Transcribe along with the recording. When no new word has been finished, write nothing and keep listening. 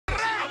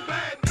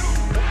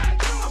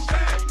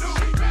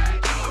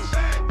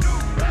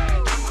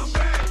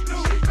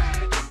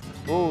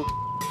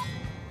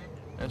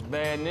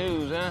bad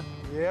news, huh?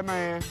 Yeah,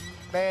 man.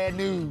 Bad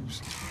news.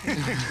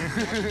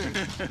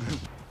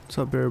 What's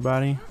up,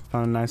 everybody?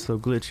 Found a nice little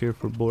glitch here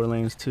for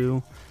Borderlands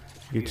 2.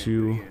 Get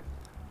you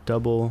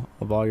double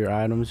of all your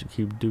items. You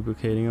keep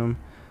duplicating them.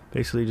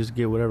 Basically, just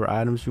get whatever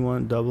items you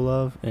want double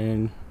of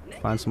and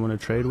find someone to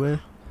trade with.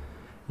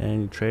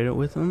 And you trade it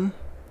with them.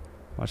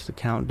 Watch the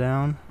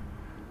countdown.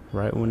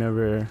 Right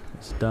whenever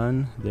it's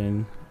done,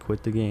 then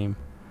quit the game.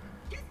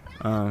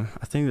 I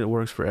think that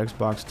works for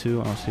Xbox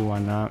too. I don't see why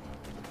not.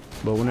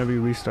 But whenever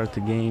you restart the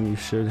game, you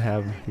should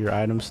have your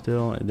items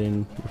still, and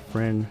then your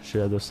friend should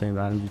have those same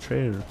items you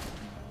traded.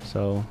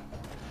 So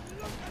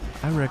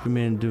I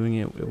recommend doing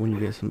it when you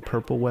get some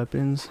purple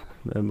weapons.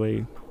 That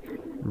way,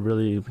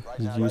 really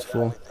is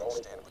useful.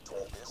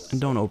 And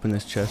don't open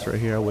this chest right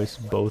here. I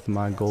wasted both of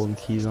my golden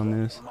keys on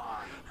this.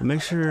 But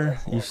make sure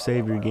you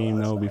save your game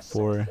though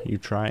before you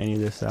try any of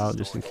this out,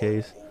 just in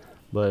case.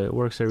 But it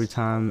works every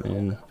time,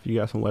 and if you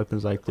got some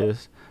weapons like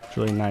this, it's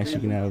really nice. You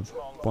can have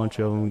a bunch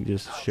of them, you can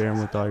just share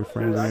them with all your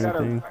friends and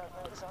everything.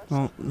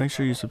 Well, make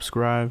sure you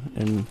subscribe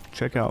and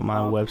check out my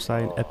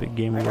website,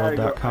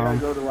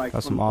 epicgamerworld.com.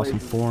 Got some awesome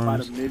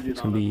forums.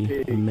 It's going to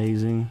be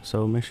amazing.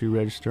 So make sure you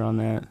register on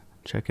that,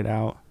 check it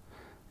out,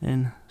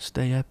 and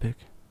stay epic.